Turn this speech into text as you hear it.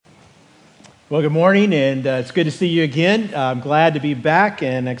Well, good morning, and it's good to see you again. I'm glad to be back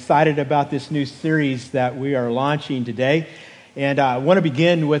and excited about this new series that we are launching today. And I want to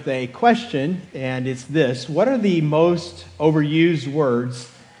begin with a question, and it's this. What are the most overused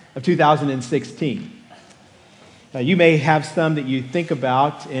words of 2016? You may have some that you think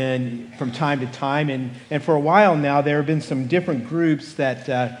about from time to time, and for a while now there have been some different groups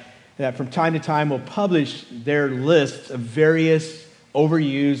that from time to time will publish their lists of various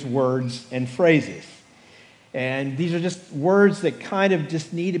overused words and phrases. And these are just words that kind of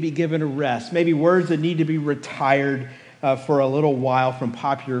just need to be given a rest. Maybe words that need to be retired for a little while from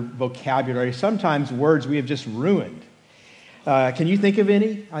popular vocabulary. Sometimes words we have just ruined. Can you think of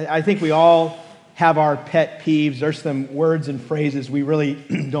any? I think we all have our pet peeves. There's some words and phrases we really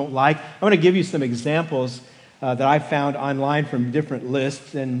don't like. I'm going to give you some examples that I found online from different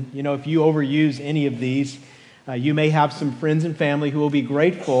lists. And, if you overuse any of these, you may have some friends and family who will be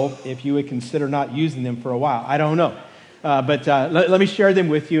grateful if you would consider not using them for a while. I don't know. But let me share them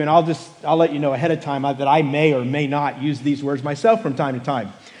with you, and I'll let you know ahead of time that I may or may not use these words myself from time to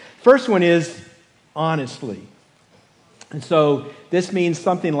time. First one is honestly. And so this means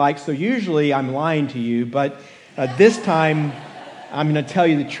something like, so usually I'm lying to you, but this time I'm going to tell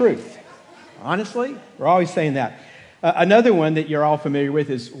you the truth. Honestly? We're always saying that. Another one that you're all familiar with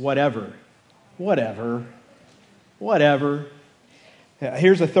is whatever. Whatever.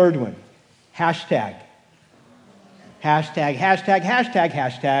 Here's a third one. Hashtag.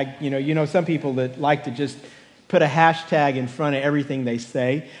 Some people that like to just put a hashtag in front of everything they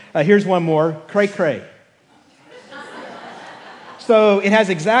say. Here's one more. Cray. So it has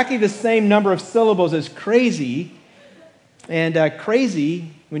exactly the same number of syllables as crazy. And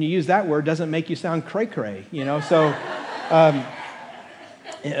crazy, when you use that word, doesn't make you sound cray. So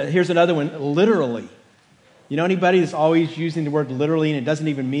here's another one. Literally. Anybody that's always using the word literally and it doesn't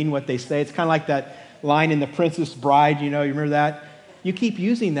even mean what they say? It's kind of like that line in The Princess Bride, you remember that? You keep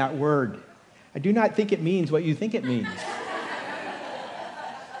using that word. I do not think it means what you think it means.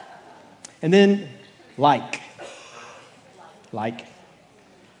 And then, like,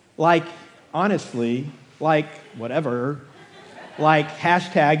 honestly, like, whatever, like,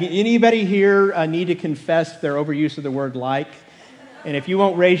 hashtag. Anybody here need to confess their overuse of the word like? And if you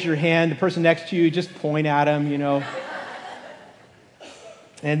won't raise your hand, the person next to you, just point at them,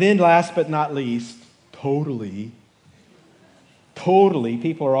 And then last but not least, totally. Totally.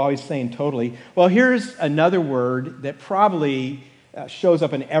 People are always saying totally. Well, here's another word that probably shows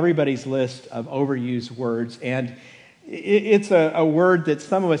up in everybody's list of overused words. And it's a word that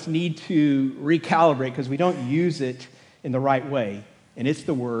some of us need to recalibrate because we don't use it in the right way. And it's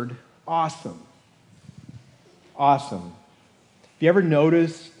the word awesome. Awesome. Have you ever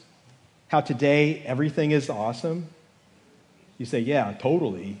noticed how today everything is awesome? You say, yeah,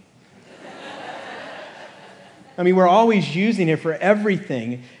 totally. We're always using it for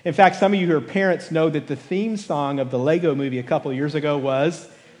everything. In fact, some of you who are parents know that the theme song of the Lego movie a couple of years ago was,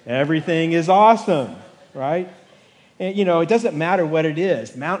 everything is awesome, right? And, it doesn't matter what it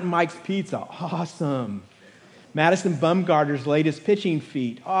is. Mountain Mike's Pizza, awesome. Madison Bumgarner's latest pitching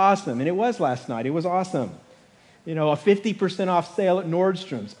feat, awesome. And it was last night. It was awesome. A 50% off sale at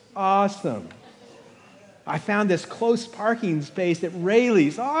Nordstrom's. Awesome. I found this close parking space at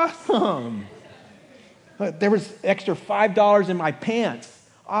Rayleigh's. Awesome. There was extra $5 in my pants.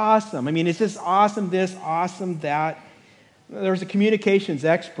 Awesome. It's just awesome this, awesome that. There was a communications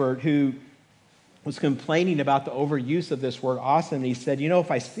expert who was complaining about the overuse of this word awesome. And he said, if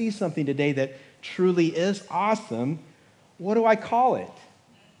I see something today that truly is awesome, what do I call it?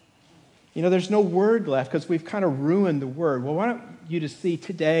 There's no word left because we've kind of ruined the word. Well, what I want you to see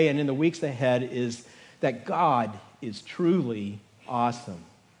today and in the weeks ahead is that God is truly awesome.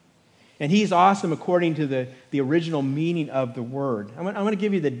 And He's awesome according to the original meaning of the word. I'm going to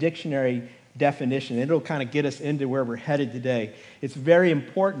give you the dictionary definition. It'll kind of get us into where we're headed today. It's very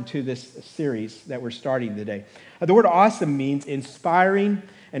important to this series that we're starting today. The word awesome means inspiring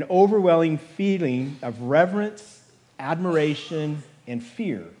an overwhelming feeling of reverence, admiration, and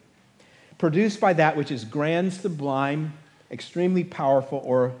fear, produced by that which is grand, sublime, extremely powerful,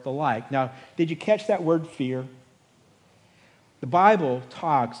 or the like. Now, did you catch that word fear? The Bible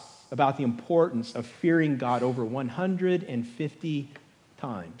talks about the importance of fearing God over 150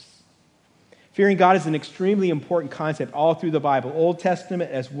 times. Fearing God is an extremely important concept all through the Bible, Old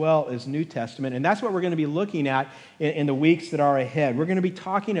Testament as well as New Testament. And that's what we're going to be looking at in the weeks that are ahead. We're going to be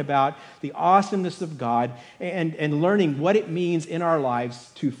talking about the awesomeness of God and learning what it means in our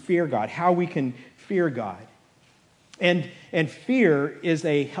lives to fear God, how we can fear God. And fear is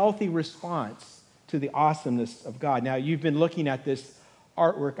a healthy response to the awesomeness of God. Now, you've been looking at this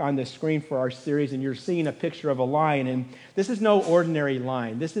artwork on the screen for our series, and you're seeing a picture of a lion. And this is no ordinary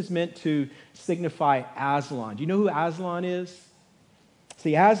lion. This is meant to signify Aslan. Do you know who Aslan is?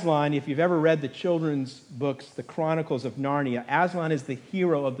 See, Aslan, if you've ever read the children's books, the Chronicles of Narnia, Aslan is the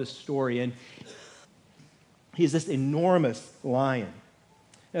hero of the story, and he's this enormous lion.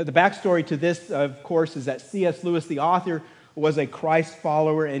 Now, the backstory to this, of course, is that C.S. Lewis, the author, was a Christ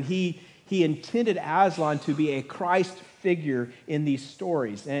follower, and he intended Aslan to be a Christ figure in these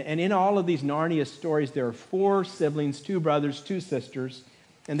stories. And in all of these Narnia stories, there are 4 siblings, 2 brothers, 2 sisters,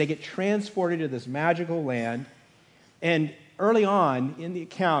 and they get transported to this magical land. And early on in the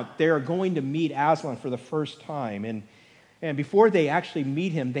account, they are going to meet Aslan for the first time. And before they actually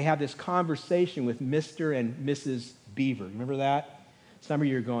meet him, they have this conversation with Mr. and Mrs. Beaver. Remember that? Some of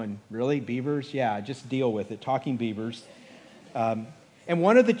you are going, really? Beavers? Yeah, just deal with it. Talking beavers. And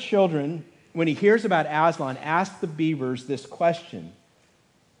one of the children, when he hears about Aslan, asks the beavers this question: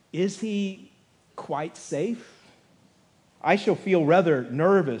 is he quite safe? I shall feel rather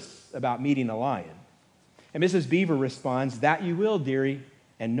nervous about meeting a lion. And Mrs. Beaver responds, that you will, dearie,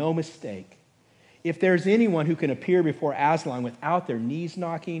 and no mistake. If there's anyone who can appear before Aslan without their knees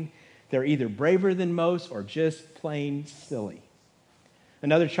knocking, they're either braver than most or just plain silly.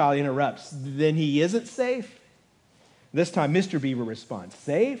 Another child interrupts, then he isn't safe? This time, Mr. Beaver responds,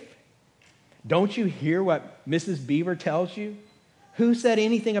 safe? Don't you hear what Mrs. Beaver tells you? Who said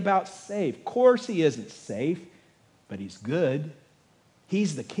anything about safe? Of course he isn't safe, but he's good.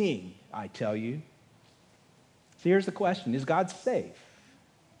 He's the king, I tell you. So here's the question, is God safe?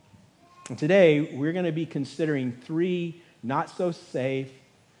 And today, we're going to be considering 3 not-so-safe,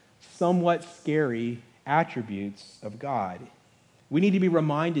 somewhat scary attributes of God. We need to be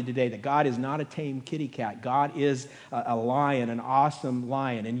reminded today that God is not a tame kitty cat. God is a lion, an awesome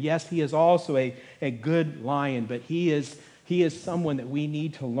lion. And yes, he is also a good lion, but he is someone that we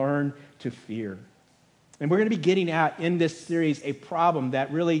need to learn to fear. And we're going to be getting at, in this series, a problem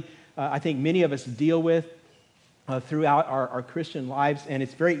that really, I think many of us deal with throughout our Christian lives. And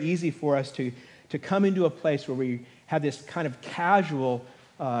it's very easy for us to come into a place where we have this kind of casual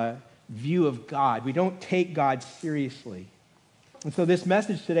view of God. We don't take God seriously. And so this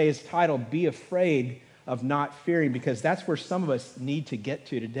message today is titled, Be Afraid of Not Fearing, because that's where some of us need to get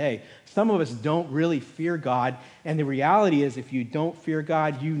to today. Some of us don't really fear God, and the reality is if you don't fear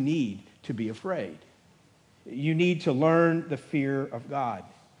God, you need to be afraid. You need to learn the fear of God.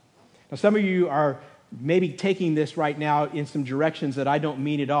 Now, some of you are maybe taking this right now in some directions that I don't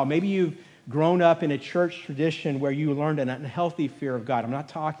mean at all. Maybe you've grown up in a church tradition where you learned an unhealthy fear of God. I'm not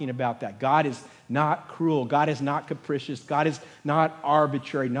talking about that. God is not cruel. God is not capricious. God is not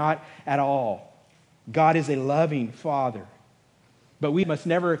arbitrary, not at all. God is a loving Father. But we must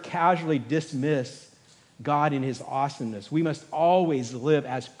never casually dismiss God in his awesomeness. We must always live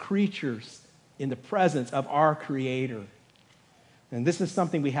as creatures in the presence of our Creator. And this is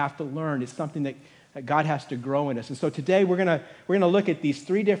something we have to learn. It's something that God has to grow in us. And so today we're going to look at these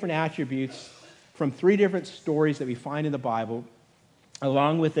 3 different attributes from 3 different stories that we find in the Bible,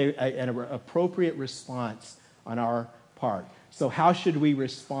 along with an appropriate response on our part. So how should we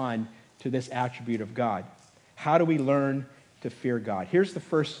respond to this attribute of God? How do we learn to fear God? Here's the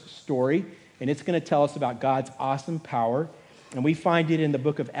first story, and it's going to tell us about God's awesome power. And we find it in the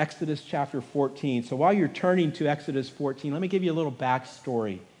book of Exodus chapter 14. So while you're turning to Exodus 14, let me give you a little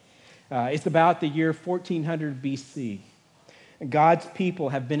backstory. It's about the year 1400 BC. God's people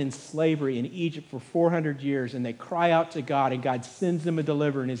have been in slavery in Egypt for 400 years, and they cry out to God, and God sends them a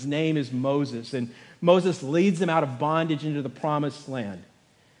deliverer, and his name is Moses. And Moses leads them out of bondage into the promised land.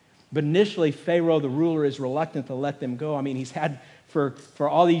 But initially, Pharaoh, the ruler, is reluctant to let them go. I mean, he's had for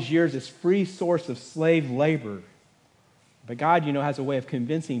all these years this free source of slave labor. But God, has a way of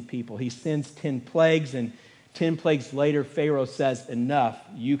convincing people. He sends 10 plagues, and 10 plagues later, Pharaoh says, enough,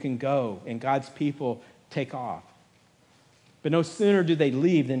 you can go. And God's people take off. But no sooner do they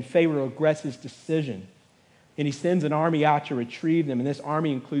leave than Pharaoh regrets his decision. And he sends an army out to retrieve them. And this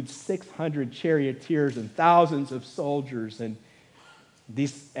army includes 600 charioteers and thousands of soldiers. And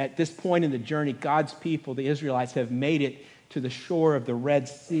at this point in the journey, God's people, the Israelites, have made it to the shore of the Red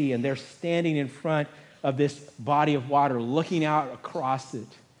Sea. And they're standing in front of this body of water, looking out across it,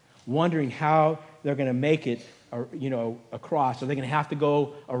 wondering how they're going to make it, across. Are they going to have to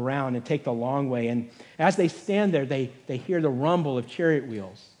go around and take the long way? And as they stand there, they hear the rumble of chariot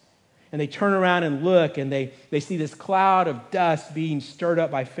wheels. And they turn around and look, and they see this cloud of dust being stirred up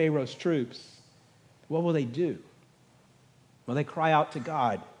by Pharaoh's troops. What will they do? Well, they cry out to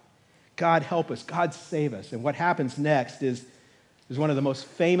God. God, help us. God, save us. And what happens next is one of the most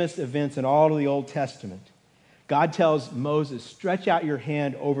famous events in all of the Old Testament. God tells Moses, stretch out your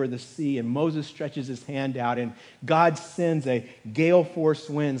hand over the sea, and Moses stretches his hand out, and God sends a gale force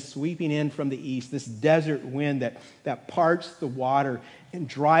wind sweeping in from the east, this desert wind that parts the water and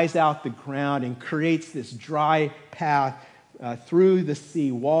dries out the ground and creates this dry path through the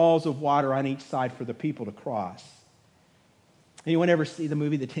sea, walls of water on each side for the people to cross. Anyone ever see the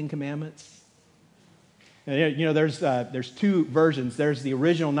movie The Ten Commandments? You know, there's two versions. There's the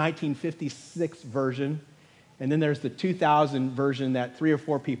original 1956 version, and then there's the 2000 version that 3 or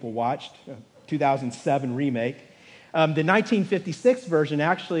 4 people watched, 2007 remake. The 1956 version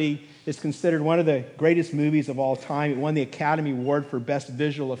actually is considered one of the greatest movies of all time. It won the Academy Award for Best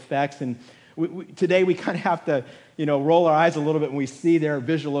Visual Effects, and today we kind of have to, roll our eyes a little bit when we see their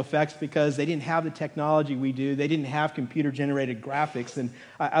visual effects because they didn't have the technology we do. They didn't have computer-generated graphics, and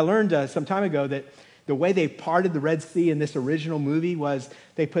I learned some time ago that the way they parted the Red Sea in this original movie was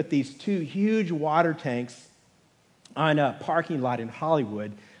they put these 2 huge water tanks on a parking lot in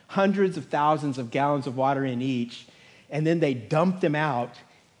Hollywood, hundreds of thousands of gallons of water in each, and then they dumped them out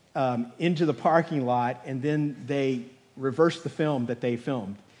into the parking lot, and then they reversed the film that they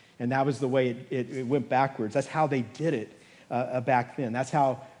filmed. And that was the way it went backwards. That's how they did it back then. That's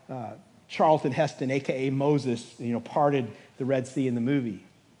how Charlton Heston, a.k.a. Moses, parted the Red Sea in the movie.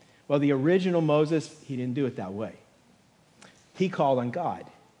 Well, the original Moses, he didn't do it that way. He called on God.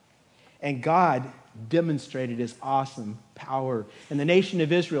 And God demonstrated his awesome power. And the nation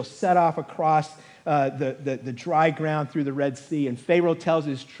of Israel set off across the dry ground through the Red Sea. And Pharaoh tells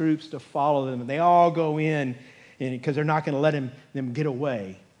his troops to follow them. And they all go in because they're not going to let them get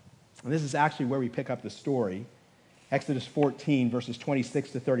away. And this is actually where we pick up the story. Exodus 14, verses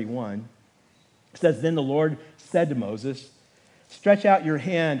 26 to 31. It says, Then the Lord said to Moses, Stretch out your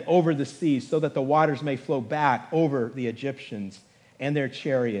hand over the sea so that the waters may flow back over the Egyptians and their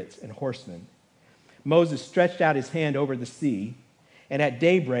chariots and horsemen. Moses stretched out his hand over the sea, and at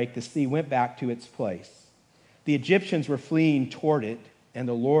daybreak the sea went back to its place. The Egyptians were fleeing toward it, and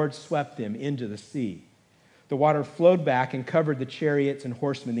the Lord swept them into the sea. The water flowed back and covered the chariots and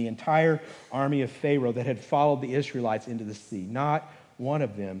horsemen, the entire army of Pharaoh that had followed the Israelites into the sea. Not one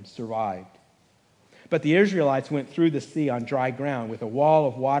of them survived. But the Israelites went through the sea on dry ground with a wall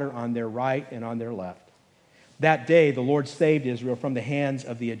of water on their right and on their left. That day the Lord saved Israel from the hands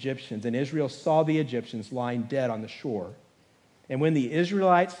of the Egyptians, and Israel saw the Egyptians lying dead on the shore. And when the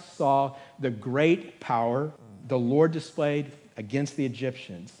Israelites saw the great power the Lord displayed against the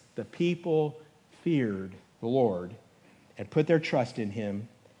Egyptians, the people feared the Lord and put their trust in him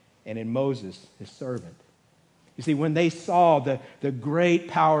and in Moses, his servant. You see, when they saw the great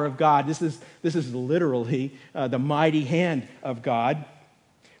power of God, this is literally the mighty hand of God.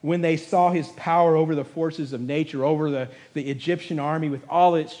 When they saw his power over the forces of nature, over the Egyptian army with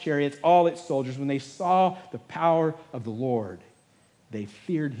all its chariots, all its soldiers, when they saw the power of the Lord, they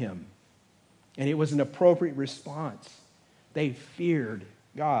feared him. And it was an appropriate response. They feared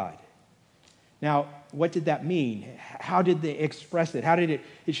God. Now, what did that mean? How did they express it? How did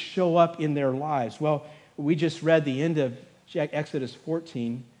it show up in their lives? Well, we just read the end of Exodus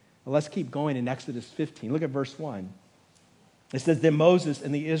 14. Well, let's keep going in Exodus 15. Look at verse 1. It says, Then Moses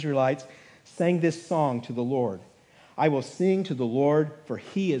and the Israelites sang this song to the Lord. I will sing to the Lord, for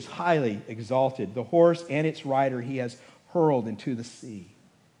he is highly exalted. The horse and its rider he has hurled into the sea.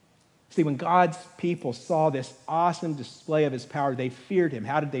 See, when God's people saw this awesome display of his power, they feared him.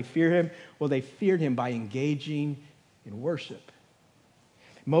 How did they fear him? Well, they feared him by engaging in worship.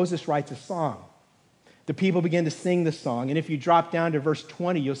 Moses writes a song. The people begin to sing the song. And if you drop down to verse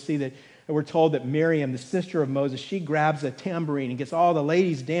 20, you'll see that we're told that Miriam, the sister of Moses, she grabs a tambourine and gets all the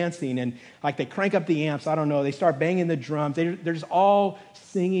ladies dancing. And like they crank up the amps, I don't know, they start banging the drums. They're just all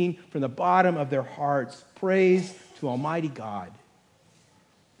singing from the bottom of their hearts, praise to Almighty God.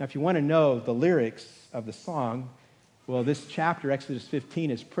 Now, if you want to know the lyrics of the song, well, this chapter, Exodus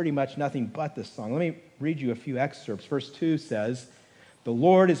 15, is pretty much nothing but this song. Let me read you a few excerpts. Verse 2 says, The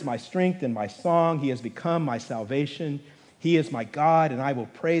Lord is my strength and my song. He has become my salvation. He is my God, and I will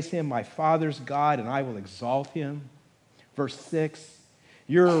praise him, my Father's God, and I will exalt him. Verse 6,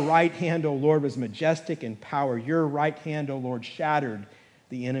 Your right hand, O Lord, was majestic in power. Your right hand, O Lord, shattered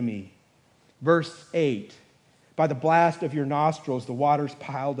the enemy. Verse 8, By the blast of your nostrils, the waters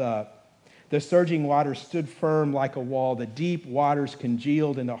piled up. The surging waters stood firm like a wall. The deep waters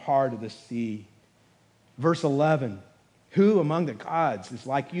congealed in the heart of the sea. Verse 11, Who among the gods is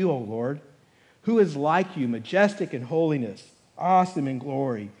like you, O Lord? Who is like you, majestic in holiness, awesome in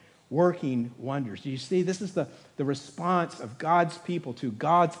glory, working wonders? Do you see? This is the response of God's people to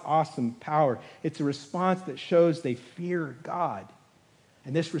God's awesome power. It's a response that shows they fear God.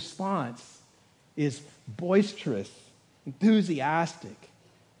 And this response is boisterous, enthusiastic,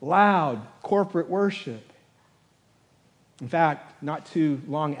 loud corporate worship. In fact, not too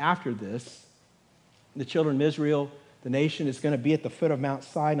long after this, the children of Israel, the nation, is going to be at the foot of Mount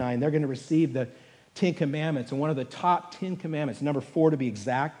Sinai, and they're going to receive the 10 Commandments. And one of the top 10 commandments, number 4 to be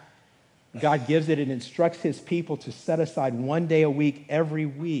exact, God gives it and instructs his people to set aside one day a week every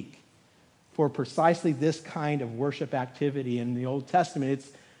week for precisely this kind of worship activity. In the Old Testament, it's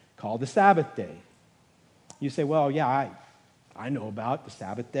called the Sabbath day. You say, well, yeah, I know about the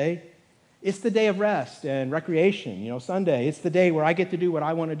Sabbath day. It's the day of rest and recreation, Sunday. It's the day where I get to do what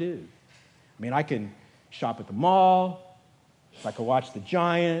I want to do. I mean, I can shop at the mall. I can watch the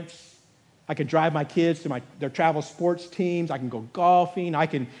Giants. I can drive my kids to their travel sports teams. I can go golfing. I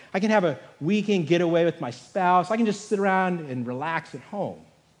can have a weekend getaway with my spouse. I can just sit around and relax at home.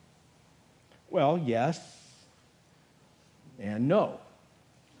 Well, yes and no.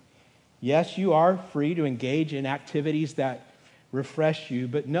 Yes, you are free to engage in activities that refresh you,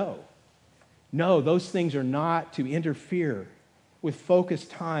 but no. No, those things are not to interfere with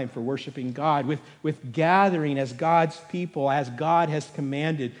focused time for worshiping God, with gathering as God's people, as God has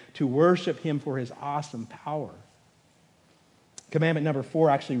commanded to worship him for his awesome power. Commandment number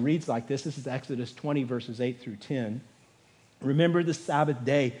 4 actually reads like this. This is Exodus 20, verses 8 through 10. Remember the Sabbath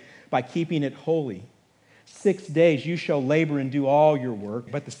day by keeping it holy. 6 days you shall labor and do all your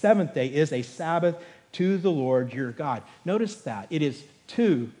work, but the seventh day is a Sabbath to the Lord your God. Notice that. It is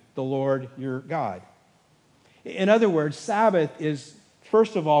to the Lord your God. In other words, Sabbath is,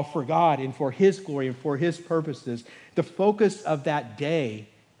 first of all, for God and for his glory and for his purposes. The focus of that day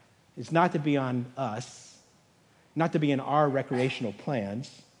is not to be on us, not to be in our recreational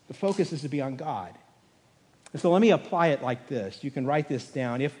plans. The focus is to be on God. And so let me apply it like this. You can write this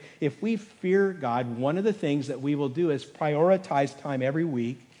down. If we fear God, one of the things that we will do is prioritize time every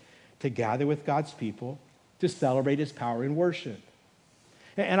week to gather with God's people to celebrate his power in worship.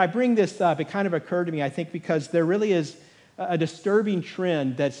 And I bring this up, it kind of occurred to me, I think, because there really is a disturbing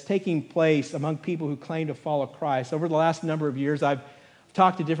trend that's taking place among people who claim to follow Christ. Over the last number of years, I've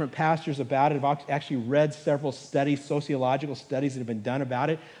talked to different pastors about it. I've actually read several studies, sociological studies that have been done about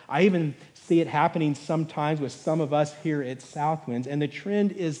it. I even see it happening sometimes with some of us here at Southwinds. And the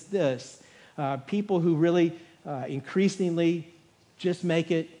trend is this. People who really increasingly just make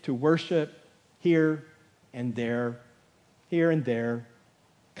it to worship here and there,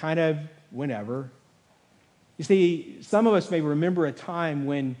 kind of whenever. You see, some of us may remember a time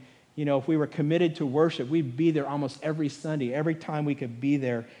when, if we were committed to worship, we'd be there almost every Sunday, every time we could be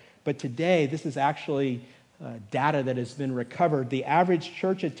there. But today, this is actually data that has been recovered. The average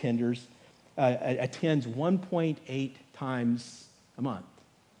church attends 1.8 times a month.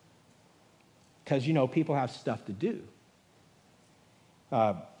 Because, people have stuff to do.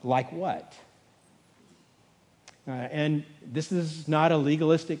 Like what? And this is not a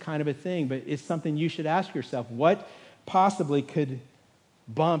legalistic kind of a thing, but it's something you should ask yourself. What possibly could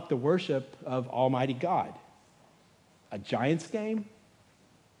bump the worship of Almighty God? A Giants game?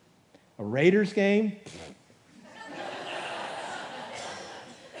 A Raiders game?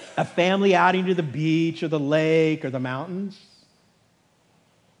 A family outing to the beach or the lake or the mountains?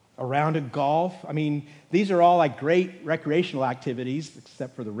 A round of golf? I mean, these are all like great recreational activities,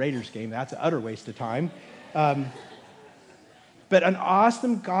 except for the Raiders game. That's an utter waste of time. But an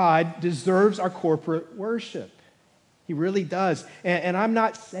awesome God deserves our corporate worship. He really does. And I'm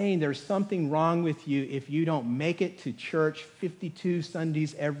not saying there's something wrong with you if you don't make it to church 52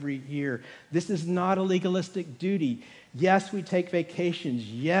 Sundays every year. This is not a legalistic duty. Yes, we take vacations.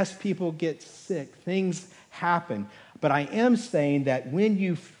 Yes, people get sick. Things happen. But I am saying that when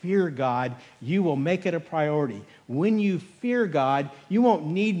you fear God, you will make it a priority. When you fear God, you won't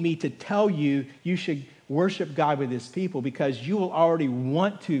need me to tell you you should worship God with his people, because you will already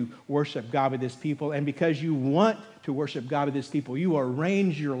want to worship God with his people. And because you want to worship God with his people, you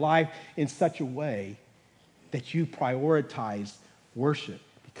arrange your life in such a way that you prioritize worship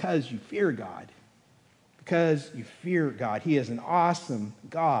because you fear God. Because you fear God. He is an awesome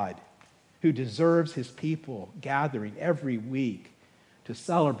God who deserves his people gathering every week to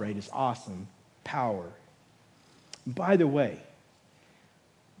celebrate his awesome power. By the way,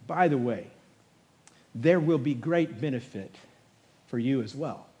 there will be great benefit for you as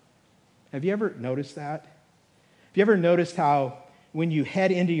well. Have you ever noticed that? Have you ever noticed how when you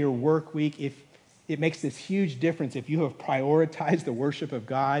head into your work week, if it makes this huge difference if you have prioritized the worship of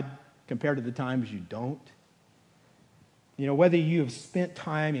God compared to the times you don't? Whether you have spent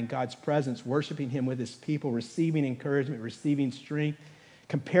time in God's presence, worshiping him with his people, receiving encouragement, receiving strength,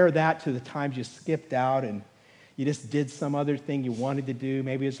 compare that to the times you skipped out and you just did some other thing you wanted to do.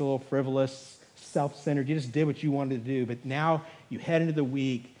 Maybe it's a little frivolous, self-centered. You just did what you wanted to do. But now you head into the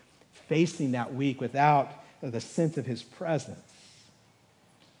week, facing that week without the sense of his presence.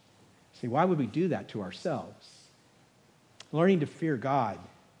 See, why would we do that to ourselves? Learning to fear God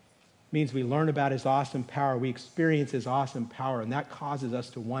means we learn about his awesome power. We experience his awesome power, and that causes us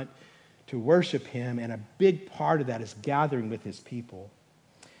to want to worship him, and a big part of that is gathering with his people.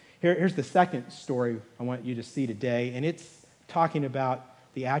 Here's the second story I want you to see today, and it's talking about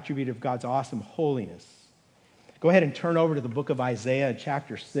the attribute of God's awesome holiness. Go ahead and turn over to the book of Isaiah,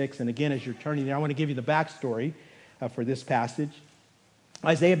 chapter 6, and again, as you're turning there, I want to give you the backstory for this passage.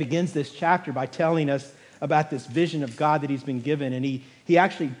 Isaiah begins this chapter by telling us about this vision of God that he's been given, and he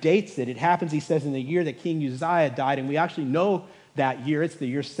actually dates it. It happens, he says, in the year that King Uzziah died, and we actually know that year. It's the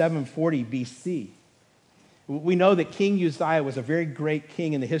year 740 BC. We know that King Uzziah was a very great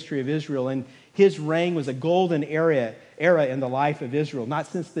king in the history of Israel, and his reign was a golden era in the life of Israel. Not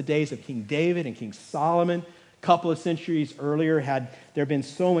since the days of King David and King Solomon. A couple of centuries earlier had there been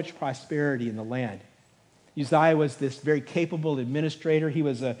so much prosperity in the land. Uzziah was this very capable administrator. He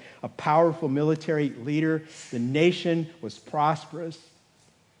was a powerful military leader. The nation was prosperous.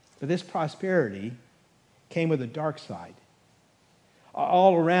 But this prosperity came with a dark side.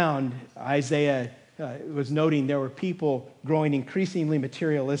 All around, Isaiah was noting there were people growing increasingly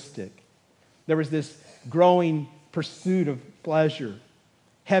materialistic. There was this growing pursuit of pleasure.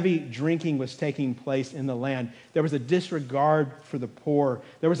 Heavy drinking was taking place in the land. There was a disregard for the poor.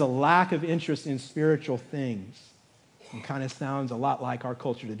 There was a lack of interest in spiritual things. It kind of sounds a lot like our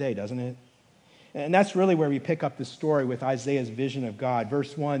culture today, doesn't it? And that's really where we pick up the story with Isaiah's vision of God.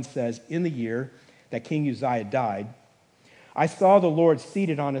 Verse 1 says, "In the year that King Uzziah died, I saw the Lord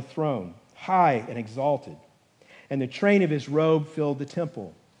seated on a throne, high and exalted, and the train of his robe filled the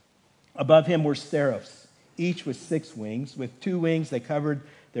temple. Above him were seraphs, each with 6 wings. With 2 wings they covered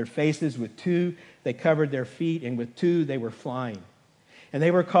their faces, with 2 they covered their feet, and with 2 they were flying. And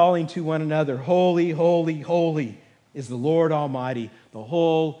they were calling to one another, 'Holy, holy, holy is the Lord Almighty. The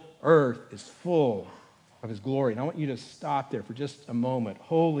whole earth is full of his glory.'" And I want you to stop there for just a moment.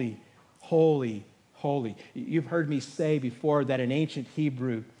 Holy, holy, holy. You've heard me say before that in ancient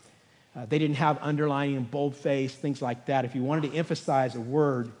Hebrew, they didn't have underlining and boldface, things like that. If you wanted to emphasize a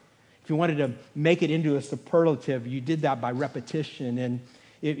word, if you wanted to make it into a superlative, you did that by repetition. And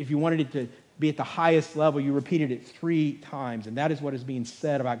if you wanted it to be at the highest level, you repeated it 3 times. And that is what is being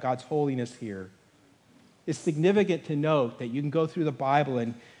said about God's holiness here. It's significant to note that you can go through the Bible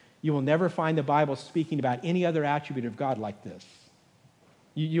and you will never find the Bible speaking about any other attribute of God like this.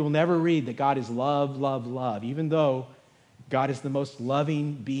 You will never read that God is love, love, love, even though God is the most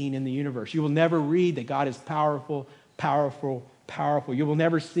loving being in the universe. You will never read that God is powerful, powerful, powerful. You will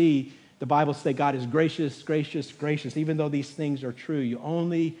never see the Bible say God is gracious, gracious, gracious, even though these things are true. You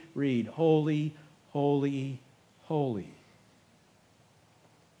only read holy, holy, holy.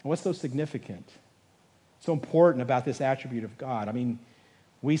 And what's so significant, so important about this attribute of God? I mean,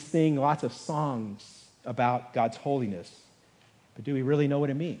 we sing lots of songs about God's holiness, but do we really know what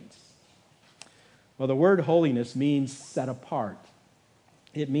it means? Well, the word holiness means set apart.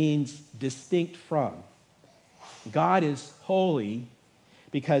 It means distinct from. God is holy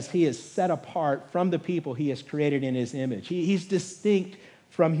because he is set apart from the people he has created in his image. He's distinct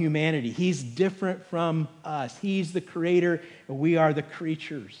from humanity. He's different from us. He's the creator, and we are the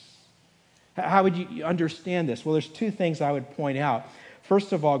creatures. How would you understand this? Well, there's 2 things I would point out.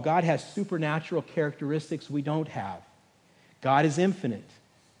 First of all, God has supernatural characteristics we don't have. God is infinite.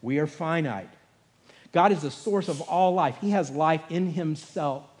 We are finite. God is the source of all life. He has life in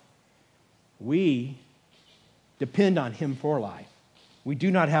himself. We depend on him for life. We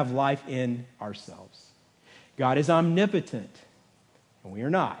do not have life in ourselves. God is omnipotent, and we are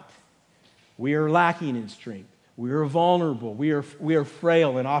not. We are lacking in strength. We are vulnerable. We are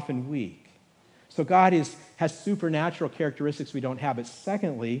frail and often weak. So God has supernatural characteristics we don't have. But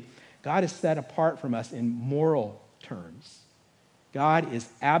secondly, God is set apart from us in moral terms. God is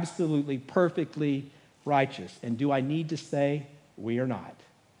absolutely, perfectly righteous. And do I need to say we are not?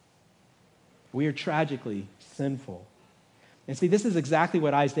 We are tragically sinful. And see, this is exactly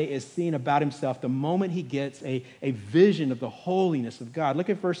what Isaiah is seeing about himself the moment he gets a vision of the holiness of God. Look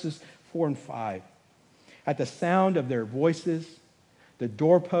at verses 4 and 5. At the sound of their voices, the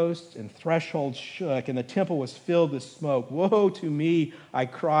doorposts and thresholds shook, and the temple was filled with smoke. "Woe to me," I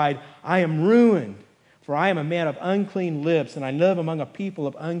cried, "I am ruined, for I am a man of unclean lips, and I live among a people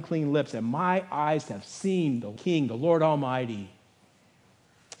of unclean lips, and my eyes have seen the King, the Lord Almighty."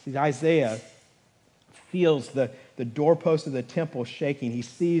 See, Isaiah feels the doorpost of the temple shaking. He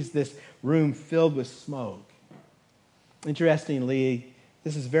sees this room filled with smoke. Interestingly,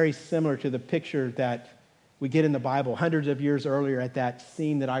 This is very similar to the picture that we get in the Bible hundreds of years earlier at that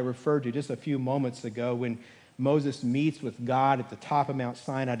scene that I referred to just a few moments ago when Moses meets with God at the top of Mount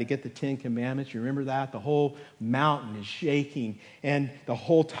Sinai to get the Ten Commandments. You remember that? The whole mountain is shaking, and the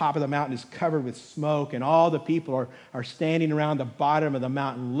whole top of the mountain is covered with smoke, and all the people are standing around the bottom of the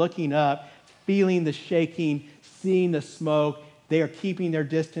mountain looking up, feeling the shaking, seeing the smoke. They are keeping their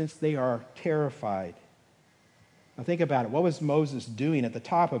distance. They are terrified. Now think about it. What was Moses doing at the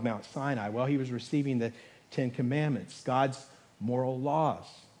top of Mount Sinai? Well, he was receiving the Ten Commandments, God's moral laws,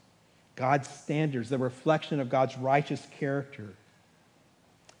 God's standards, the reflection of God's righteous character.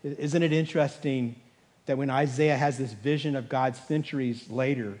 Isn't it interesting that when Isaiah has this vision of God centuries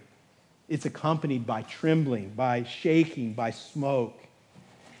later, it's accompanied by trembling, by shaking, by smoke.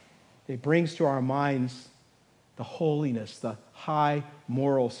 It brings to our minds the holiness, the high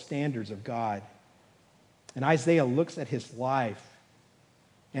moral standards of God. And Isaiah looks at his life,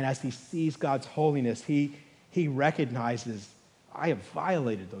 and as he sees God's holiness, he recognizes, I have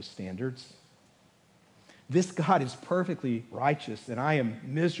violated those standards. This God is perfectly righteous, and I am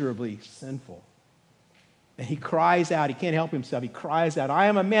miserably sinful. And he cries out, he can't help himself, he cries out, I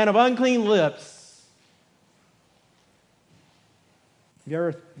am a man of unclean lips. Have you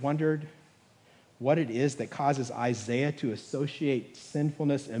ever wondered what it is that causes Isaiah to associate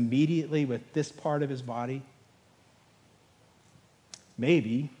sinfulness immediately with this part of his body?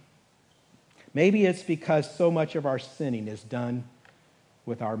 Maybe it's because so much of our sinning is done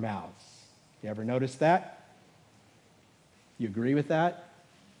with our mouths. You ever notice that? You agree with that?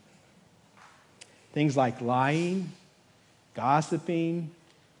 Things like lying, gossiping,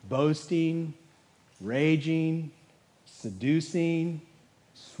 boasting, raging, seducing,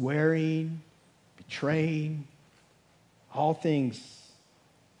 swearing, betraying, all things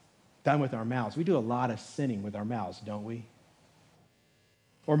done with our mouths. We do a lot of sinning with our mouths, don't we?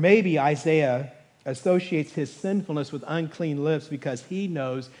 Or maybe Isaiah associates his sinfulness with unclean lips because he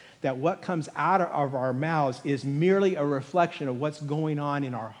knows that what comes out of our mouths is merely a reflection of what's going on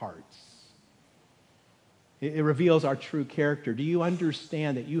in our hearts. It reveals our true character. Do you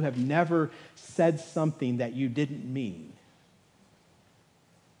understand that you have never said something that you didn't mean?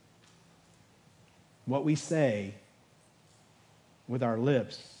 What we say with our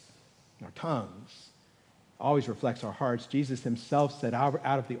lips, our tongues, always reflects our hearts. Jesus himself said, out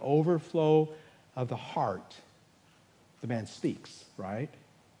of the overflow of the heart, the man speaks, right?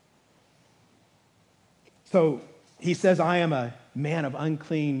 So he says, I am a man of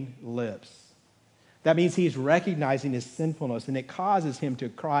unclean lips. That means he's recognizing his sinfulness, and it causes him to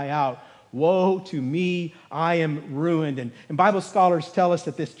cry out, woe to me, I am ruined. And Bible scholars tell us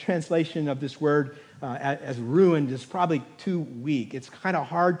that this translation of this word as ruined is probably too weak. It's kind of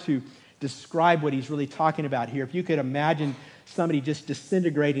hard to describe what he's really talking about here. If you could imagine somebody just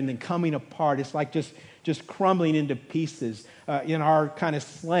disintegrating and coming apart, it's like just crumbling into pieces. In our kind of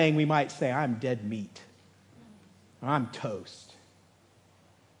slang, we might say, I'm dead meat. I'm toast.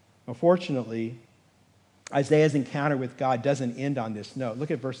 Unfortunately, Isaiah's encounter with God doesn't end on this note.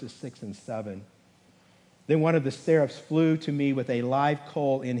 Look at verses 6 and 7. Then one of the seraphs flew to me with a live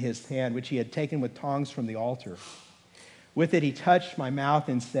coal in his hand, which he had taken with tongs from the altar. With it he touched my mouth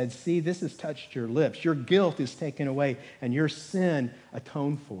and said, see, this has touched your lips. Your guilt is taken away and your sin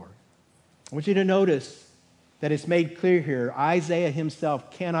atoned for. I want you to notice that it's made clear here, Isaiah himself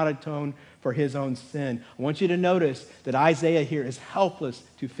cannot atone for his own sin. I want you to notice that Isaiah here is helpless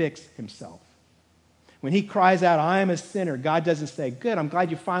to fix himself. When he cries out, I am a sinner, God doesn't say, good, I'm glad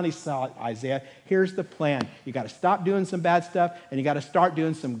you finally saw it, Isaiah. Here's the plan. You got to stop doing some bad stuff, and you got to start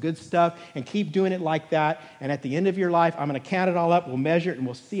doing some good stuff, and keep doing it like that. And at the end of your life, I'm going to count it all up, we'll measure it, and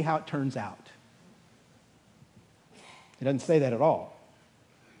we'll see how it turns out. It doesn't say that at all.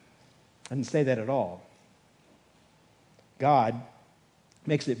 It doesn't say that at all. God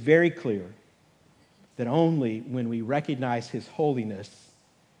makes it very clear that only when we recognize his holiness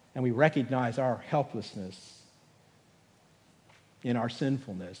and we recognize our helplessness in our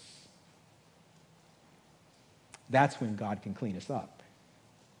sinfulness, that's when God can clean us up.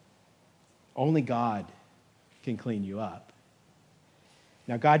 Only God can clean you up.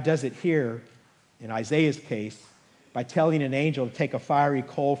 Now, God does it here, in Isaiah's case, by telling an angel to take a fiery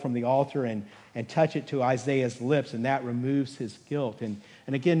coal from the altar and touch it to Isaiah's lips, and that removes his guilt. And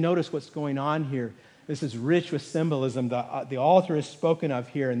again, notice what's going on here. This is rich with symbolism. The altar is spoken of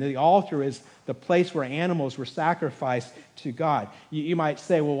here, and the altar is the place where animals were sacrificed to God. You might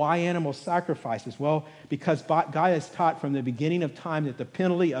say, well, why animal sacrifices? Well, because God has taught from the beginning of time that the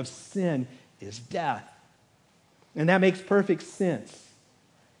penalty of sin is death. And that makes perfect sense.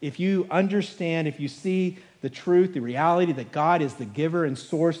 If you understand, if you see the truth, the reality that God is the giver and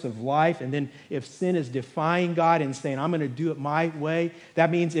source of life, and then if sin is defying God and saying, I'm going to do it my way,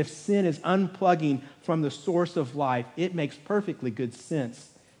 that means if sin is unplugging from the source of life, it makes perfectly good sense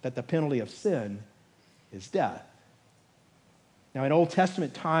that the penalty of sin is death. Now, in Old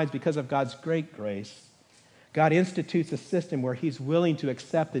Testament times, because of God's great grace, God institutes a system where he's willing to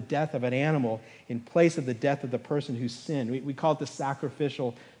accept the death of an animal in place of the death of the person who sinned. We call it the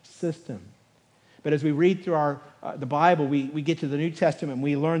sacrificial system. But as we read through the Bible, we get to the New Testament and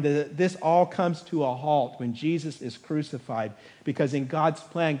we learn that this all comes to a halt when Jesus is crucified. Because in God's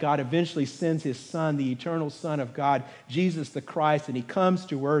plan, God eventually sends his Son, the eternal Son of God, Jesus the Christ, and he comes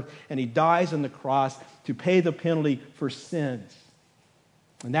to earth and he dies on the cross to pay the penalty for sins.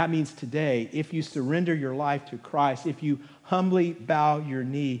 And that means today, if you surrender your life to Christ, if you humbly bow your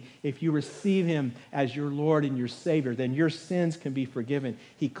knee, if you receive him as your Lord and your Savior, then your sins can be forgiven.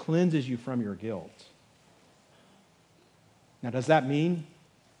 He cleanses you from your guilt. Now, does that mean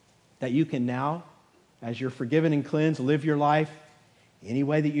that you can now, as you're forgiven and cleansed, live your life any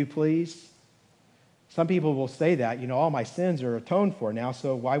way that you please? Some people will say that, all my sins are atoned for now,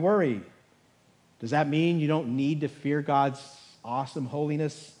 so why worry? Does that mean you don't need to fear God's awesome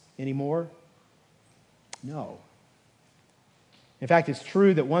holiness anymore? No. In fact, it's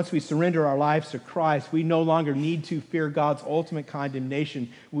true that once we surrender our lives to Christ, we no longer need to fear God's ultimate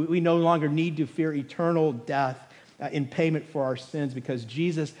condemnation. We no longer need to fear eternal death in payment for our sins because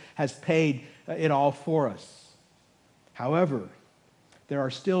Jesus has paid it all for us. However, there are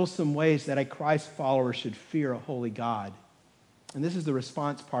still some ways that a Christ follower should fear a holy God. And this is the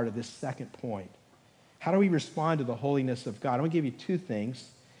response part of this second point. How do we respond to the holiness of God? I'm going to give you two things.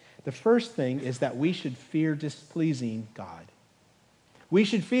 The first thing is that we should fear displeasing God. We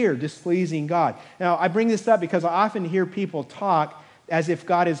should fear displeasing God. Now, I bring this up because I often hear people talk as if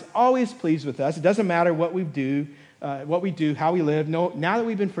God is always pleased with us. It doesn't matter what we do, how we live. No, now that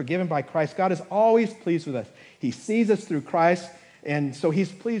we've been forgiven by Christ, God is always pleased with us. He sees us through Christ, and so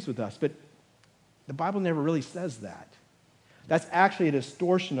he's pleased with us. But the Bible never really says that. That's actually a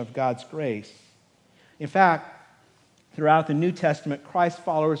distortion of God's grace. In fact, throughout the New Testament, Christ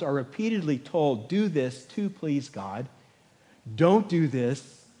followers are repeatedly told, do this to please God. Don't do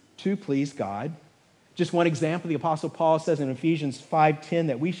this to please God. Just one example, the Apostle Paul says in Ephesians 5:10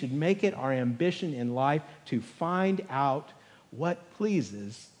 that we should make it our ambition in life to find out what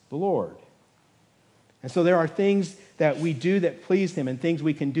pleases the Lord. And so there are things that we do that please him and things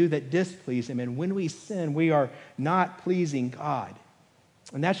we can do that displease him. And when we sin, we are not pleasing God.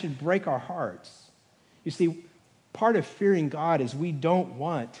 And that should break our hearts. You see, part of fearing God is we don't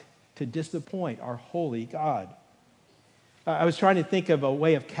want to disappoint our holy God. I was trying to think of a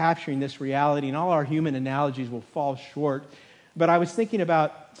way of capturing this reality, and all our human analogies will fall short. But I was thinking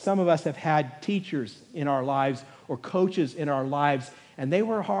about some of us have had teachers in our lives or coaches in our lives, and they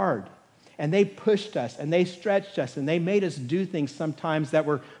were hard. And they pushed us, and they stretched us, and they made us do things sometimes that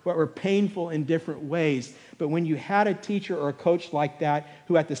were painful in different ways. But when you had a teacher or a coach like that,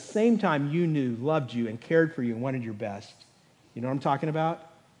 who at the same time you knew loved you and cared for you and wanted your best, you know what I'm talking about?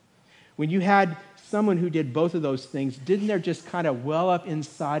 When you had someone who did both of those things, didn't there just kind of well up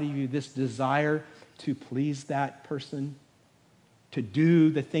inside of you this desire to please that person? To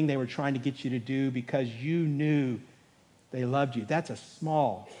do the thing they were trying to get you to do because you knew they loved you. That's a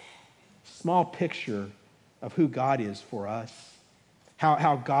small picture of who God is for us.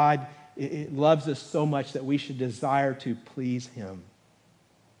 How God loves us so much that we should desire to please him.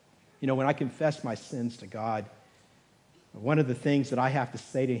 When I confess my sins to God, one of the things that I have to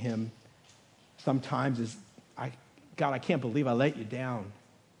say to him sometimes is, God, I can't believe I let you down.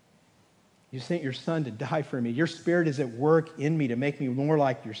 You sent your son to die for me. Your spirit is at work in me to make me more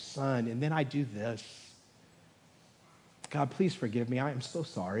like your son. And then I do this. God, please forgive me. I am so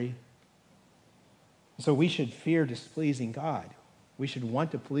sorry. So we should fear displeasing God. We should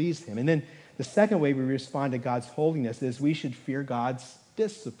want to please him. And then the second way we respond to God's holiness is we should fear God's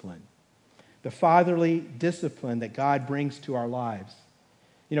discipline. The fatherly discipline that God brings to our lives.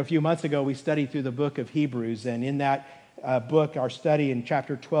 A few months ago, we studied through the book of Hebrews, and in that book, our study in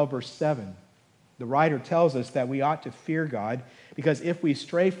chapter 12, verse 7, the writer tells us that we ought to fear God because if we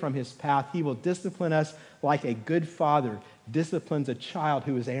stray from his path, he will discipline us like a good father disciplines a child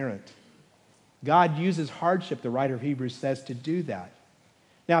who is errant. God uses hardship, the writer of Hebrews says, to do that.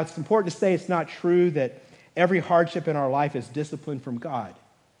 Now, it's important to say it's not true that every hardship in our life is discipline from God.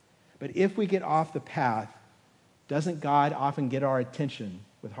 But if we get off the path, doesn't God often get our attention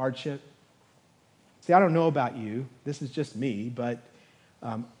with hardship? See, I don't know about you. This is just me, but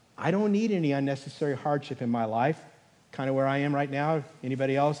I don't need any unnecessary hardship in my life. kind of where I am right now?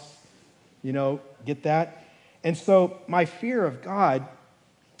 Anybody else, get that? And so my fear of God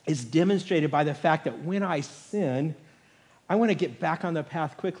is demonstrated by the fact that when I sin, I want to get back on the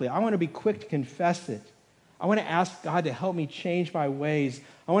path quickly. I want to be quick to confess it. I want to ask God to help me change my ways.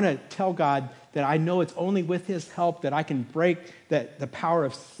 I want to tell God that I know it's only with his help that I can break the power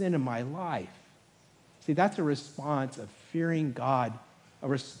of sin in my life. See, that's a response of fearing God, a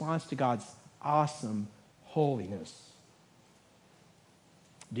response to God's awesome holiness.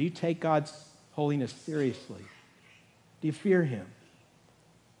 Do you take God's holiness seriously? Do you fear him?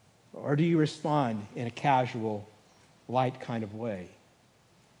 Or do you respond in a casual, light kind of way?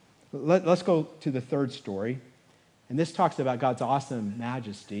 Let's go to the third story. And this talks about God's awesome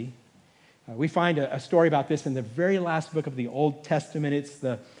majesty. We find a story about this in the very last book of the Old Testament.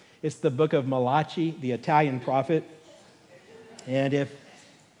 It's the book of Malachi, the Italian prophet. And if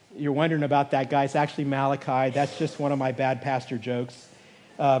you're wondering about that guy, it's actually Malachi. That's just one of my bad pastor jokes.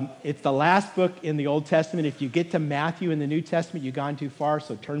 It's the last book in the Old Testament. If you get to Matthew in the New Testament, you've gone too far,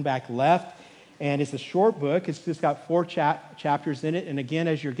 so turn back left. And it's a short book. It's just got 4 chapters in it. And again,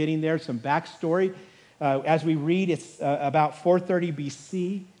 as you're getting there, some backstory. As we read, it's about 430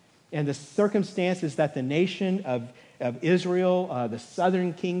 BC. And the circumstances that the nation of Israel, the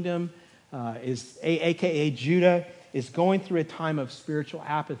southern kingdom, a.k.a. Judah, is going through a time of spiritual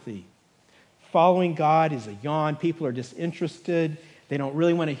apathy. Following God is a yawn. People are disinterested. They don't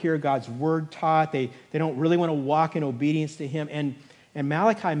really want to hear God's word taught. They don't really want to walk in obedience to him. And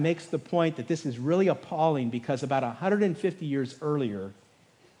Malachi makes the point that this is really appalling because about 150 years earlier,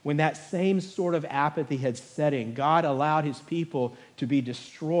 when that same sort of apathy had set in, God allowed his people to be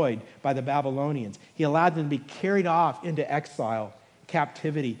destroyed by the Babylonians. He allowed them to be carried off into exile,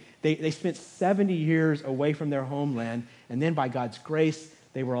 captivity. They spent 70 years away from their homeland, and then by God's grace,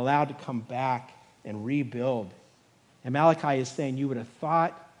 they were allowed to come back and rebuild. And Malachi is saying, you would have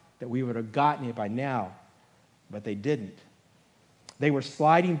thought that we would have gotten it by now, but they didn't. They were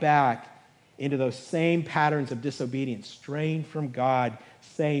sliding back into those same patterns of disobedience, straying from God,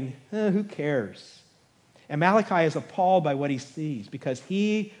 saying, who cares? And Malachi is appalled by what he sees because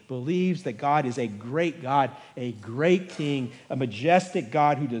he believes that God is a great God, a great king, a majestic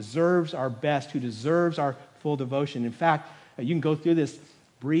God who deserves our best, who deserves our full devotion. In fact, you can go through this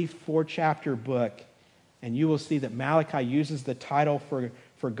brief 4-chapter book and you will see that Malachi uses the title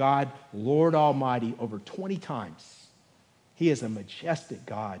for God, Lord Almighty, over 20 times. He is a majestic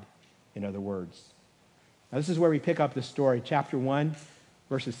God, in other words. Now, this is where we pick up the story, chapter 1,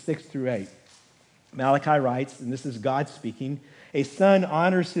 verses 6 through 8. Malachi writes, and this is God speaking, a son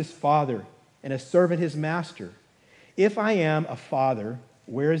honors his father, and a servant his master. If I am a father,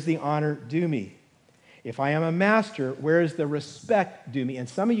 where is the honor due me? If I am a master, where is the respect due me? And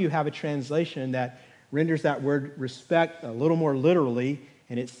some of you have a translation that renders that word respect a little more literally,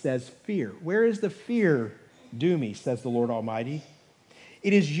 and it says fear. Where is the fear due me, says the Lord Almighty?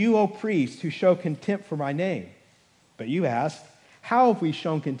 It is you, O priests, who show contempt for my name. But you ask, how have we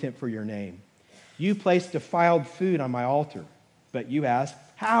shown contempt for your name? You place defiled food on my altar. But you ask,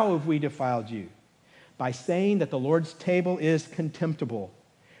 how have we defiled you? By saying that the Lord's table is contemptible.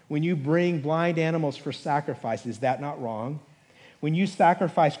 When you bring blind animals for sacrifice, is that not wrong? When you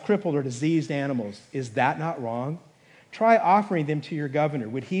sacrifice crippled or diseased animals, is that not wrong? Try offering them to your governor.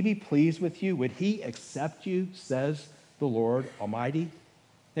 Would he be pleased with you? Would he accept you, says the Lord Almighty?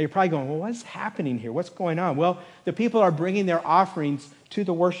 Now you're probably going, well, what's happening here? What's going on? Well, the people are bringing their offerings to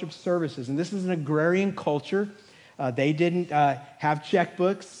the worship services, and this is an agrarian culture. They didn't have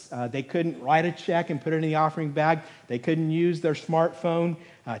checkbooks. They couldn't write a check and put it in the offering bag. They couldn't use their smartphone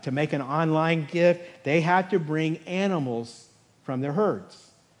to make an online gift. They had to bring animals from their herds.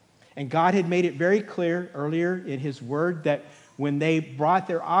 And God had made it very clear earlier in his word that when they brought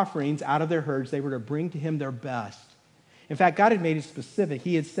their offerings out of their herds, they were to bring to him their best. In fact, God had made it specific.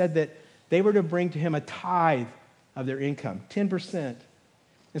 He had said that they were to bring to him a tithe of their income, 10%.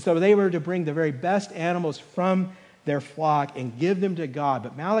 And so they were to bring the very best animals from their flock and give them to God.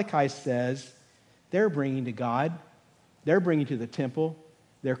 But Malachi says they're bringing to God, they're bringing to the temple,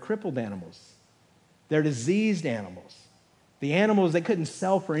 they're crippled animals. They're diseased animals. The animals they couldn't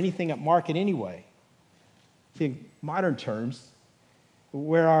sell for anything at market anyway. In modern terms,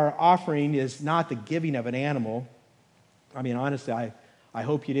 where our offering is not the giving of an animal, I mean, honestly, I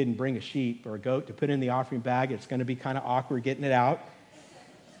hope you didn't bring a sheep or a goat to put in the offering bag. It's going to be kind of awkward getting it out.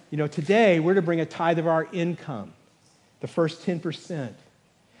 Today, we're to bring a tithe of our income, the first 10%.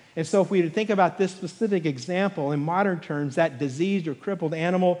 And so if we were to think about this specific example, in modern terms, that diseased or crippled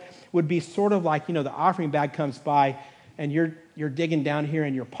animal would be sort of like, the offering bag comes by and you're digging down here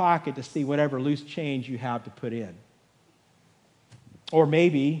in your pocket to see whatever loose change you have to put in. Or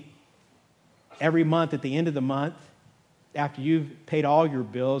maybe every month, at the end of the month, after you've paid all your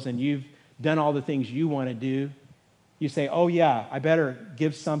bills and you've done all the things you want to do, you say, oh yeah, I better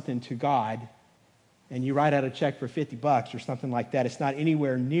give something to God, and you write out a check for $50 or something like that. It's not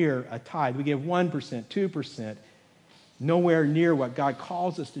anywhere near a tithe. We give 1%, 2%, nowhere near what God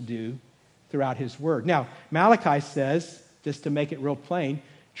calls us to do throughout his word. Now, Malachi says, just to make it real plain,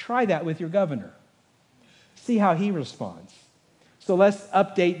 try that with your governor. See how he responds. So let's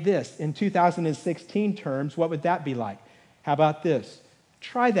update this. In 2016 terms, what would that be like? How about this?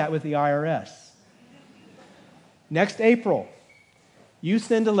 Try that with the IRS. Next April, you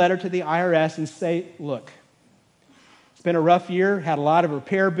send a letter to the IRS and say, look, it's been a rough year, had a lot of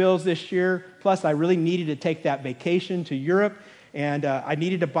repair bills this year, plus I really needed to take that vacation to Europe, and I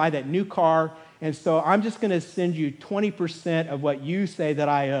needed to buy that new car, and so I'm just going to send you 20% of what you say that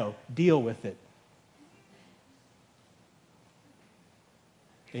I owe. Deal with it.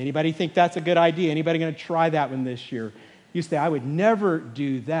 Anybody think that's a good idea? Anybody going to try that one this year? You say, I would never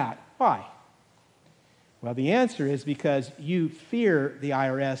do that. Why? Well, the answer is because you fear the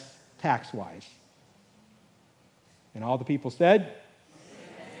IRS tax-wise. And all the people said?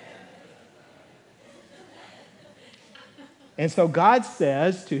 And so God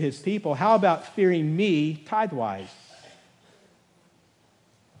says to his people, how about fearing me tithe-wise?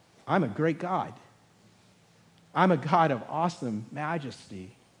 I'm a great God. I'm a God of awesome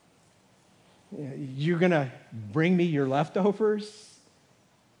majesty. You're going to bring me your leftovers?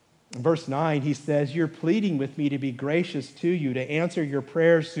 In verse 9, he says, you're pleading with me to be gracious to you, to answer your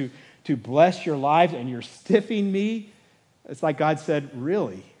prayers, to bless your lives, and you're stiffing me? It's like God said,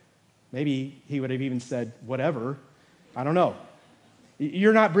 really? Maybe he would have even said, whatever. I don't know.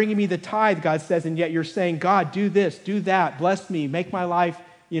 You're not bringing me the tithe, God says, and yet you're saying, God, do this, do that, bless me, make my life,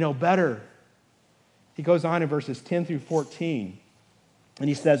 better. He goes on in verses 10 through 14, and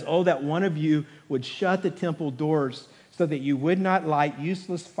he says, oh, that one of you would shut the temple doors so that you would not light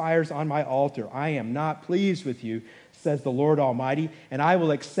useless fires on my altar. I am not pleased with you, says the Lord Almighty, and I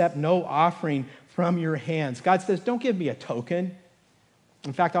will accept no offering from your hands. God says, don't give me a token.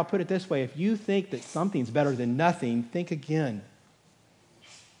 In fact, I'll put it this way. If you think that something's better than nothing, think again.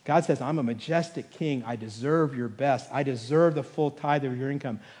 God says, I'm a majestic king. I deserve your best. I deserve the full tithe of your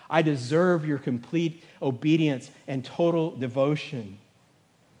income. I deserve your complete obedience and total devotion.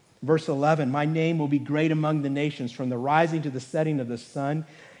 Verse 11, my name will be great among the nations, from the rising to the setting of the sun.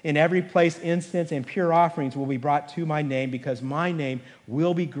 In every place incense and pure offerings will be brought to my name, because my name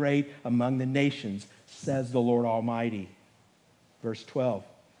will be great among the nations, says the Lord Almighty. Verse 12,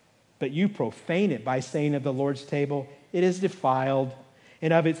 but you profane it by saying of the Lord's table, it is defiled,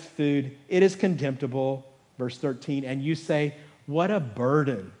 and of its food, it is contemptible. Verse 13, and you say, what a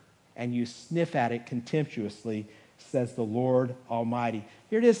burden, and you sniff at it contemptuously, says the Lord Almighty.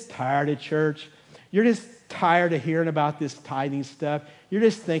 You're just tired of church. You're just tired of hearing about this tithing stuff. You're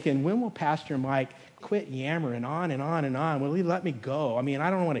just thinking, when will Pastor Mike quit yammering on and on and on? Will he let me go? I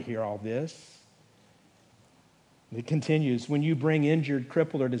don't want to hear all this. It continues, when you bring injured,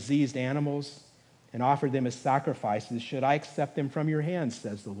 crippled, or diseased animals and offer them as sacrifices, should I accept them from your hands,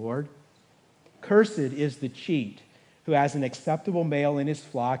 says the Lord? Cursed is the cheat who has an acceptable male in his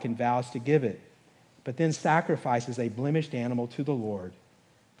flock and vows to give it, but then sacrifices a blemished animal to the Lord.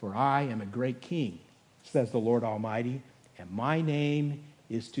 For I am a great king, says the Lord Almighty, and my name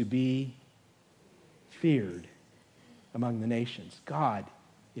is to be feared among the nations. God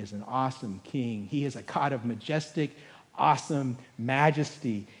is an awesome king. He is a God of majestic, awesome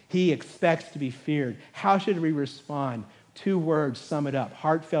majesty. He expects to be feared. How should we respond? 2 words sum it up: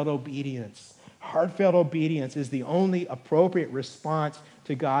 heartfelt obedience. Heartfelt obedience is the only appropriate response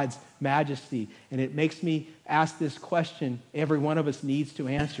to God's majesty. And it makes me ask this question every one of us needs to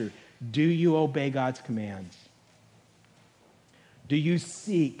answer. Do you obey God's commands? Do you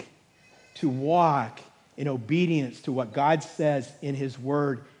seek to walk in obedience to what God says in his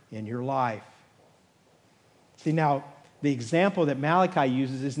word in your life? See, now, the example that Malachi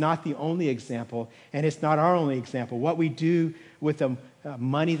uses is not the only example, and it's not our only example. What we do with the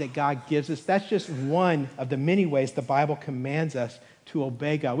money that God gives us, that's just one of the many ways the Bible commands us to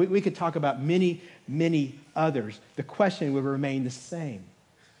obey God. We could talk about many, many others. The question would remain the same.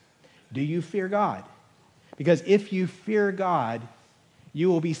 Do you fear God? Because if you fear God, you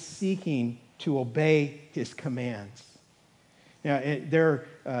will be seeking to obey his commands. Now, there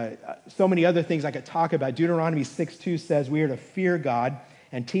are so many other things I could talk about. Deuteronomy 6:2 says we are to fear God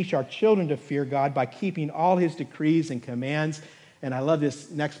and teach our children to fear God by keeping all his decrees and commands. And I love this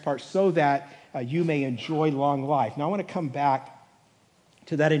next part, so that you may enjoy long life. Now, I want to come back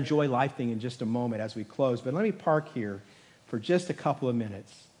to that enjoy life thing in just a moment as we close, but let me park here for just a couple of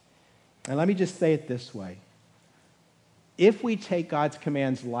minutes. And let me just say it this way. If we take God's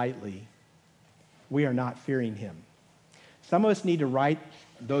commands lightly, we are not fearing him. Some of us need to write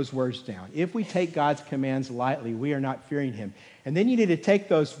those words down. If we take God's commands lightly, we are not fearing him. And then you need to take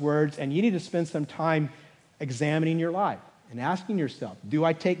those words and you need to spend some time examining your life and asking yourself, do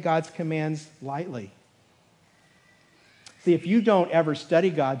I take God's commands lightly? See, if you don't ever study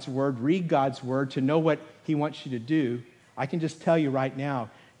God's word, read God's word to know what he wants you to do, I can just tell you right now,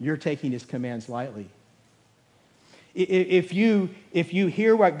 you're taking his commands lightly. If you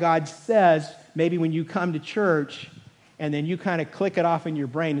hear what God says, maybe when you come to church, and then you kind of click it off in your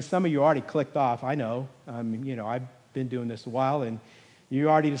brain, and some of you already clicked off, I know. I've been doing this a while, and you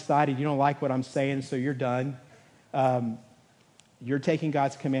already decided you don't like what I'm saying, so you're done. You're taking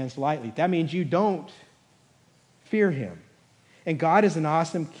God's commands lightly. That means you don't fear him. And God is an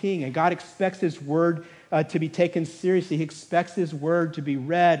awesome king, and God expects his word to be taken seriously. He expects his word to be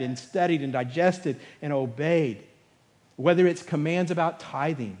read and studied and digested and obeyed. Whether it's commands about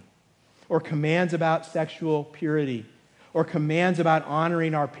tithing, or commands about sexual purity, or commands about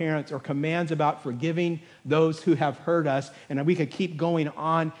honoring our parents, or commands about forgiving those who have hurt us, and we could keep going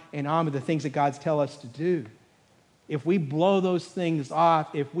on and on with the things that God's tell us to do. If we blow those things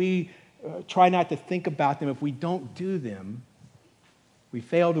off, if we try not to think about them, if we don't do them, we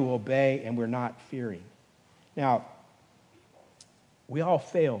fail to obey and we're not fearing. Now, we all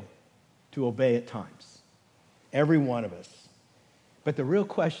fail to obey at times. Every one of us. But the real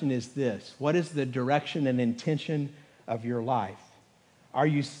question is this: what is the direction and intention of your life? Are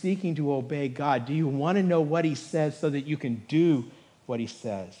you seeking to obey God? Do you want to know what he says so that you can do what he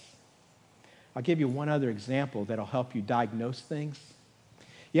says? I'll give you one other example that'll help you diagnose things.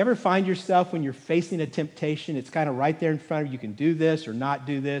 You ever find yourself when you're facing a temptation, it's kind of right there in front of you, you can do this or not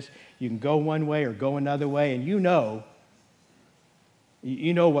do this, you can go one way or go another way, and you know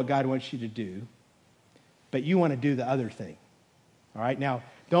what God wants you to do, but you want to do the other thing. All right, now,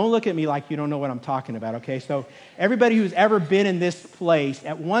 don't look at me like you don't know what I'm talking about, okay? So everybody who's ever been in this place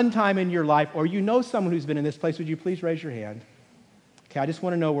at one time in your life, or you know someone who's been in this place, would you please raise your hand? Okay, I just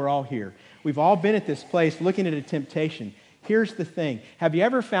want to know we're all here. We've all been at this place looking at a temptation. Here's the thing. Have you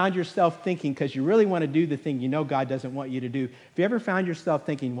ever found yourself thinking, because you really want to do the thing you know God doesn't want you to do, have you ever found yourself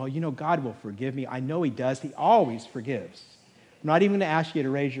thinking, well, God will forgive me. I know he does. He always forgives. I'm not even going to ask you to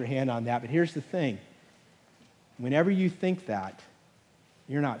raise your hand on that, but here's the thing. Whenever you think that,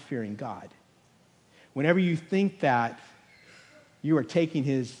 you're not fearing God. Whenever you think that, you are taking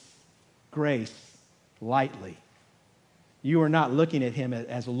his grace lightly. You are not looking at him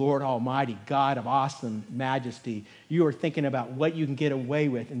as Lord Almighty, God of awesome majesty. You are thinking about what you can get away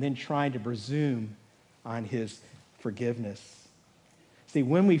with and then trying to presume on his forgiveness. See,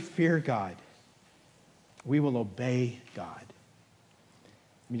 when we fear God, we will obey God.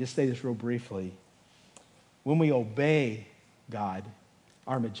 Let me just say this real briefly. When we obey God,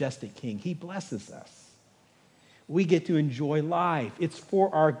 our majestic King, he blesses us. We get to enjoy life. It's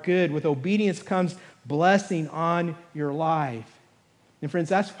for our good. With obedience comes blessing on your life. And friends,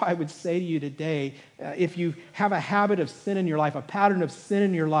 that's why I would say to you today, if you have a habit of sin in your life, a pattern of sin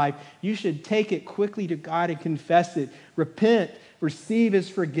in your life, you should take it quickly to God and confess it. Repent, receive his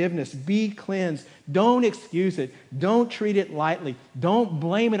forgiveness, be cleansed. Don't excuse it. Don't treat it lightly. Don't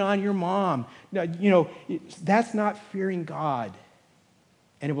blame it on your mom. That's not fearing God.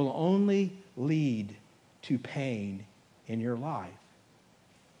 And it will only lead to pain in your life.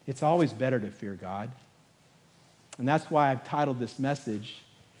 It's always better to fear God. And that's why I've titled this message,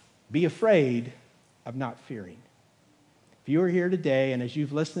 Be Afraid of Not Fearing. If you are here today and as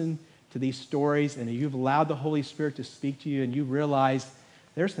you've listened to these stories and you've allowed the Holy Spirit to speak to you and you realize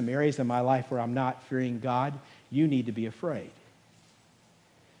there's some areas in my life where I'm not fearing God, you need to be afraid.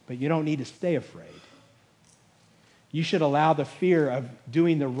 But you don't need to stay afraid. You should allow the fear of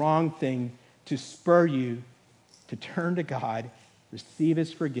doing the wrong thing to spur you to turn to God, receive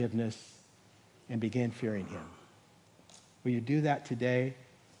his forgiveness, and begin fearing him. Will you do that today?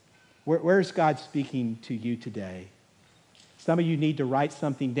 Where's God speaking to you today? Some of you need to write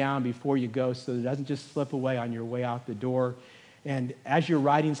something down before you go so that it doesn't just slip away on your way out the door. And as you're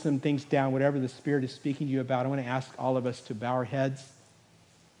writing some things down, whatever the Spirit is speaking to you about, I want to ask all of us to bow our heads.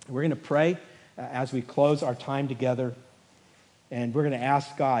 We're going to pray as we close our time together. And we're going to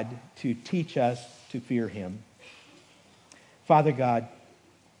ask God to teach us to fear him. Father God,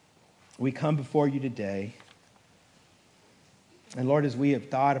 we come before you today. And Lord, as we have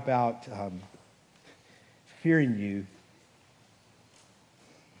thought about fearing you,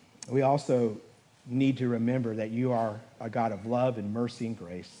 we also need to remember that you are a God of love and mercy and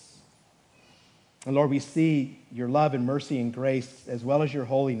grace. And Lord, we see your love and mercy and grace as well as your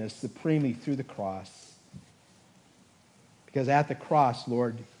holiness supremely through the cross. Because at the cross,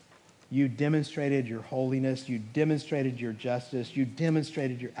 Lord, you demonstrated your holiness, you demonstrated your justice, you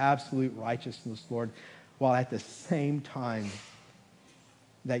demonstrated your absolute righteousness, Lord, while at the same time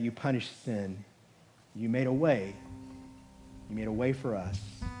that you punished sin, you made a way. You made a way for us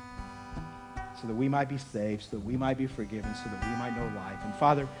so that we might be saved, so that we might be forgiven, so that we might know life. And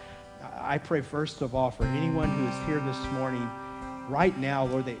Father, I pray first of all for anyone who is here this morning, right now,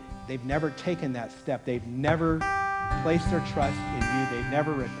 Lord, they've never taken that step. They've never placed their trust in you. They've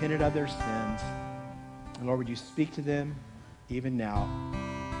never repented of their sins. And Lord, would you speak to them even now?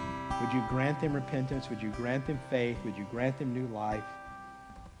 Would you grant them repentance? Would you grant them faith? Would you grant them new life?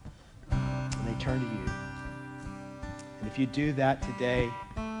 And they turn to you. And if you do that today,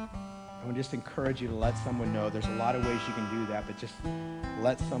 I would just encourage you to let someone know. There's a lot of ways you can do that, but just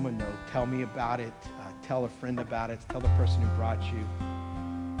let someone know. Tell me about it. Tell a friend about it. Tell the person who brought you.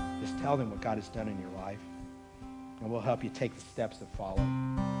 Just tell them what God has done in your life. And we'll help you take the steps that follow.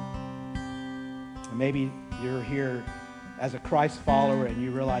 And maybe you're here as a Christ follower and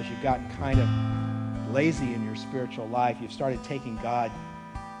you realize you've gotten kind of lazy in your spiritual life. You've started taking God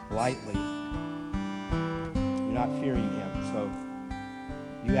lightly. You're not fearing him. So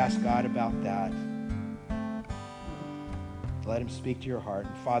you ask God about that. Let him speak to your heart.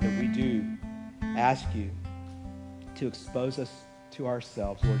 And Father, we do ask you to expose us to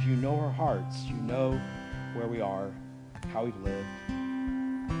ourselves. Lord, you know our hearts. You know where we are, how we've lived.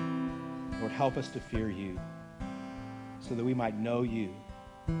 Lord, help us to fear you so that we might know you,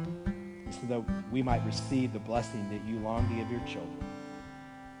 and so that we might receive the blessing that you long to give your children.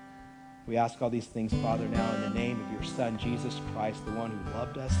 We ask all these things, Father, now in the name of your Son, Jesus Christ, the one who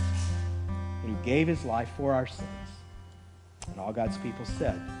loved us and who gave his life for our sins. And all God's people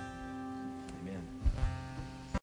said,